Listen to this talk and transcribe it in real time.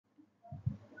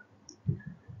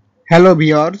Hello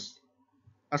viewers,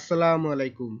 আসসালামু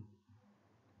আলাইকুম।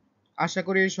 আশা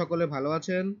করি সকলে ভালো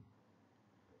আছেন।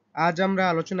 আজ আমরা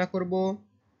আলোচনা করব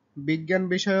বিজ্ঞান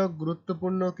বিষয়ক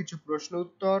গুরুত্বপূর্ণ কিছু প্রশ্ন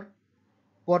উত্তর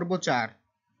পর্ব ৪।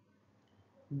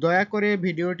 দয়া করে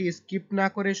ভিডিওটি স্কিপ না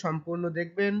করে সম্পূর্ণ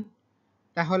দেখবেন,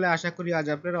 তাহলে আশা করি আজ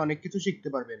আপনারা অনেক কিছু শিখতে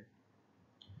পারবেন।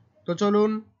 তো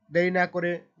চলুন দেরি না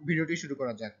করে ভিডিওটি শুরু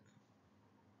করা যাক।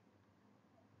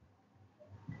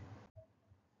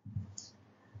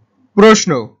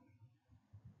 প্রশ্ন: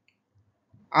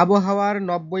 আবহাওয়ার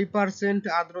 ৯০%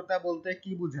 আর্দ্রতা বলতে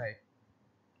কি বোঝায়?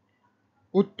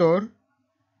 উত্তর: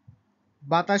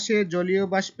 বাতাসে জলীয়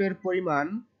বাষ্পের পরিমাণ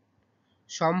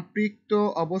সম্পৃক্ত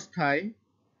অবস্থায়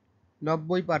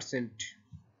 ৯০%।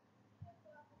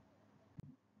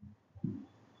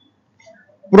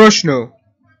 প্রশ্ন: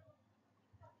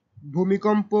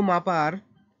 ভূমিকম্প মাপার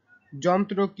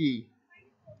যন্ত্র কি?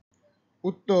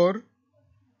 উত্তর: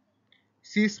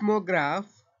 সিসমোগ্রাফ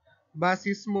বা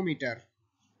সিসমোমিটার।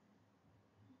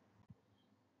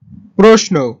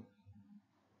 প্রশ্ন: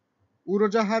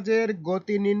 উড়োজাহাজের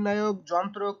গতি নির্ণায়ক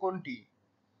যন্ত্র কোনটি?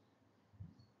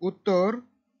 উত্তর: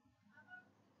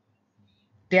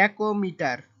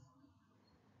 ট্যাকোমিটার।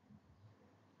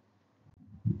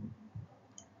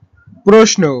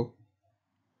 প্রশ্ন: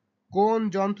 কোন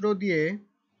যন্ত্র দিয়ে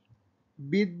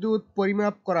বিদ্যুৎ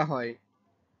পরিমাপ করা হয়?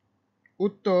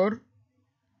 উত্তর: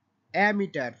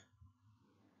 অ্যামিটার।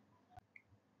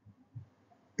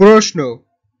 প্রশ্ন: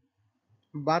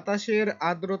 বাতাসের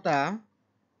আর্দ্রতা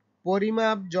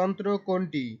পরিমাপ যন্ত্র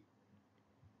কোনটি?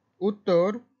 উত্তর: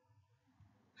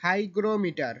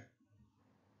 হাইগ্রোমিটার।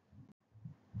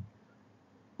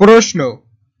 প্রশ্ন: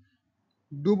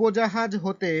 ডুবোজাহাজ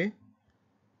হতে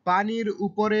পানির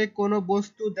উপরে কোনো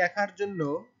বস্তু দেখার জন্য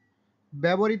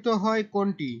ব্যবহৃত হয়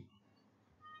কোনটি?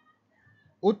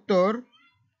 উত্তর: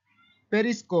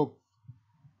 পেরিস্কোপ।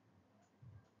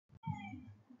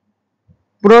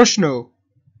 প্রশ্ন: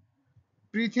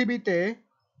 পৃথিবীতে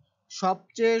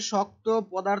সবচেয়ে শক্ত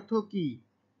পদার্থ কি?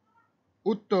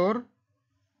 উত্তর: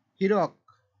 হীরক।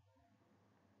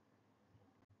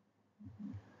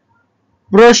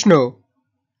 প্রশ্ন: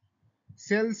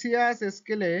 সেলসিয়াস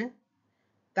স্কেলে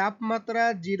তাপমাত্রা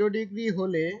 0 ডিগ্রি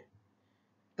হলে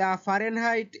তা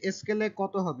ফারেনহাইট স্কেলে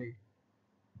কত হবে?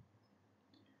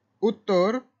 উত্তর: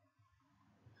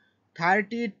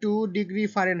 32 ডিগ্রি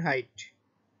ফারেনহাইট।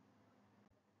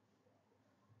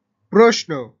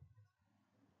 প্রশ্ন: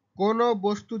 কোনো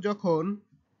বস্তু যখন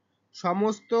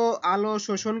সমস্ত আলো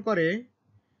শোষণ করে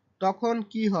তখন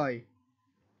কি হয়?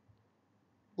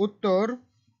 উত্তর: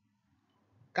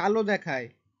 কালো দেখায়।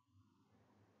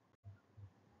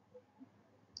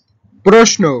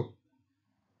 প্রশ্ন: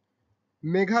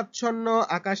 মেঘাচ্ছন্ন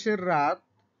আকাশের রাত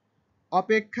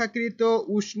অপেক্ষাকৃত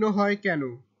উষ্ণ হয় কেন?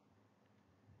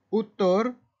 উত্তর: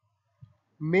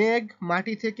 মেঘ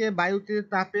মাটি থেকে বায়ুতে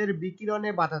তাপের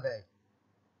বিকিরণে বাধা দেয়।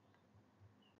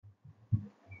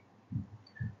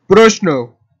 প্রশ্ন: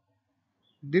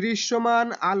 দৃশ্যমান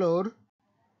আলোর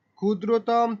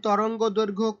ক্ষুদ্রতম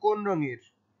তরঙ্গদৈর্ঘ্য কোন রঙের?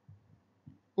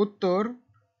 উত্তর: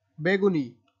 বেগুনি।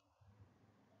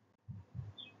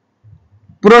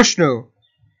 প্রশ্ন: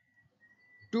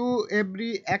 to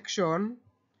every action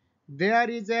there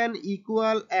is an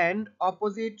equal and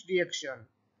opposite reaction.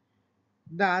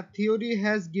 The theory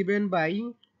has given by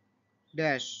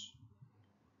dash.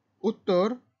 উত্তর: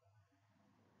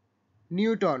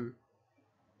 নিউটন।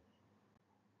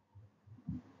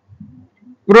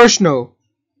 প্রশ্ন: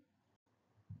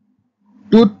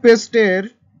 টুথপেস্টের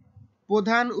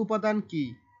প্রধান উপাদান কি?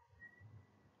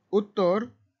 উত্তর: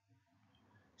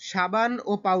 সাবান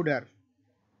ও পাউডার।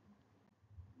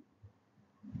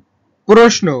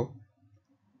 প্রশ্ন: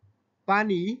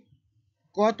 পানি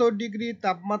কত ডিগ্রি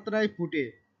তাপমাত্রায় ফুটে?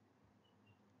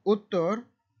 উত্তর: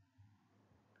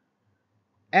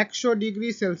 100 ডিগ্রি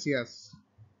সেলসিয়াস।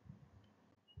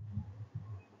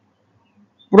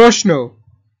 প্রশ্ন: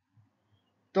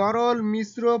 তরল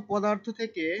মিশ্র পদার্থ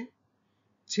থেকে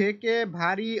ছেঁকে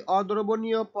ভারী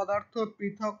অদ্রবণীয় পদার্থ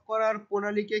পৃথক করার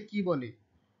প্রণালীকে কি বলে?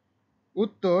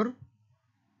 উত্তর: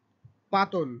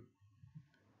 পাতন।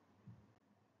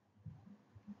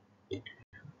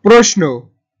 প্রশ্ন: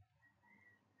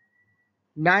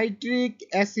 নাইট্রিক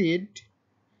অ্যাসিড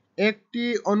একটি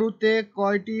অণুতে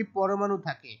কয়টি পরমাণু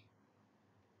থাকে?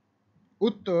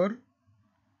 উত্তর: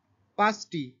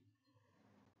 5টি।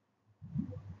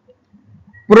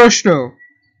 প্রশ্ন: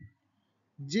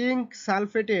 জিঙ্ক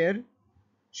সালফেটের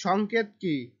সংকেত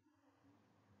কি?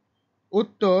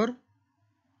 উত্তর: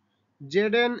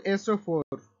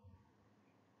 Zn-SO4।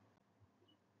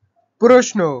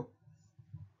 প্রশ্ন: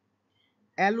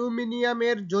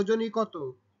 অ্যালুমিনিয়ামের যোজনী কত?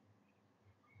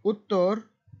 উত্তর: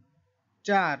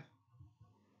 4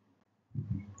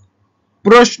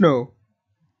 প্রশ্ন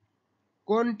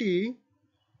কোনটি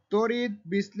তড়িৎ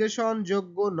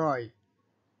বিশ্লেষণযোগ্য নয়?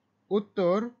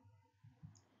 উত্তর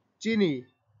চিনি।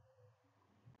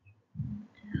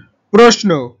 প্রশ্ন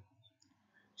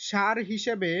সার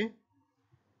হিসেবে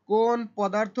কোন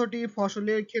পদার্থটি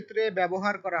ফসলের ক্ষেত্রে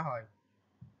ব্যবহার করা হয়?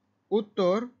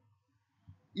 উত্তর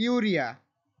ইউরিয়া।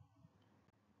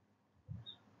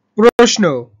 প্রশ্ন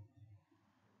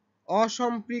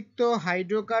অসম্পৃক্ত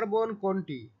হাইড্রোকার্বন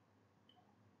কোনটি?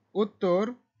 উত্তর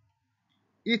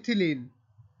ইথিলিন।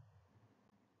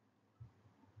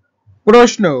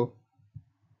 প্রশ্ন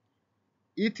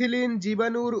ইথিলিন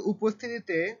জীবাণুর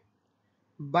উপস্থিতিতে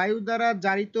বায়ু দ্বারা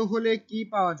জারিত হলে কি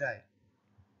পাওয়া যায়?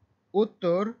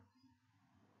 উত্তর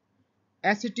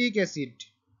অ্যাসিটিক অ্যাসিড।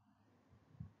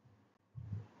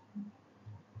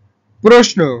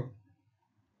 প্রশ্ন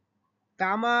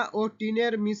তামা ও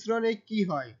টিনের মিশ্রণে কি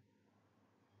হয়?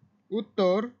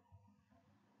 উত্তর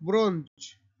ব্রোঞ্জ।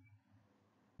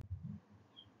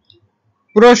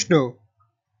 প্রশ্ন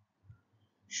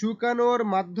শুকানোর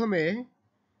মাধ্যমে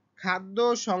খাদ্য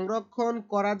সংরক্ষণ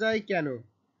করা যায় কেন?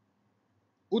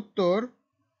 উত্তর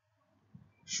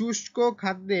শুষ্ক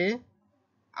খাদ্যে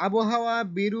আবহাওয়া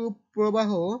বিরূপ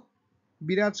প্রবাহ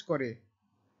বিরাজ করে।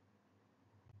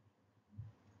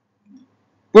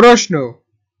 প্রশ্ন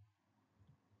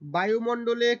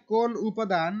বায়ুমণ্ডলে কোন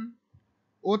উপাদান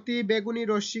অতি বেগুনি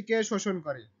রশ্মিকে শোষণ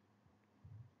করে?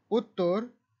 উত্তর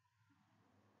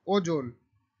ওজোন।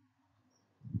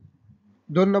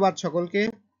 ধন্যবাদ সকলকে।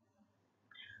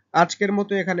 আজকের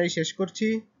মতো এখানেই শেষ করছি।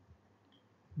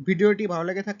 ভিডিওটি ভালো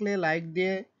লেগে থাকলে লাইক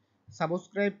দিয়ে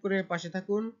সাবস্ক্রাইব করে পাশে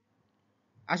থাকুন।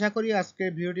 আশা করি আজকের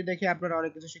ভিডিওটি দেখে আপনারা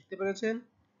অনেক কিছু শিখতে পেরেছেন।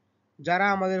 যারা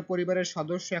আমাদের পরিবারের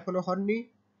সদস্য এখনো হননি,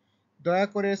 দয়া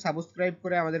করে সাবস্ক্রাইব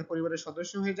করে আমাদের পরিবারের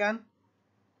সদস্য হয়ে যান,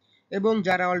 এবং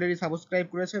যারা অলরেডি সাবস্ক্রাইব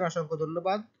করেছেন অসংখ্য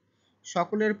ধন্যবাদ।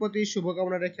 সকলের প্রতি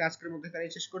শুভকামনা রেখে আজকের মতো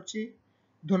এখানেই শেষ করছি।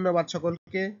 ধন্যবাদ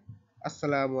সকলকে।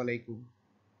 আসসালামু আলাইকুম।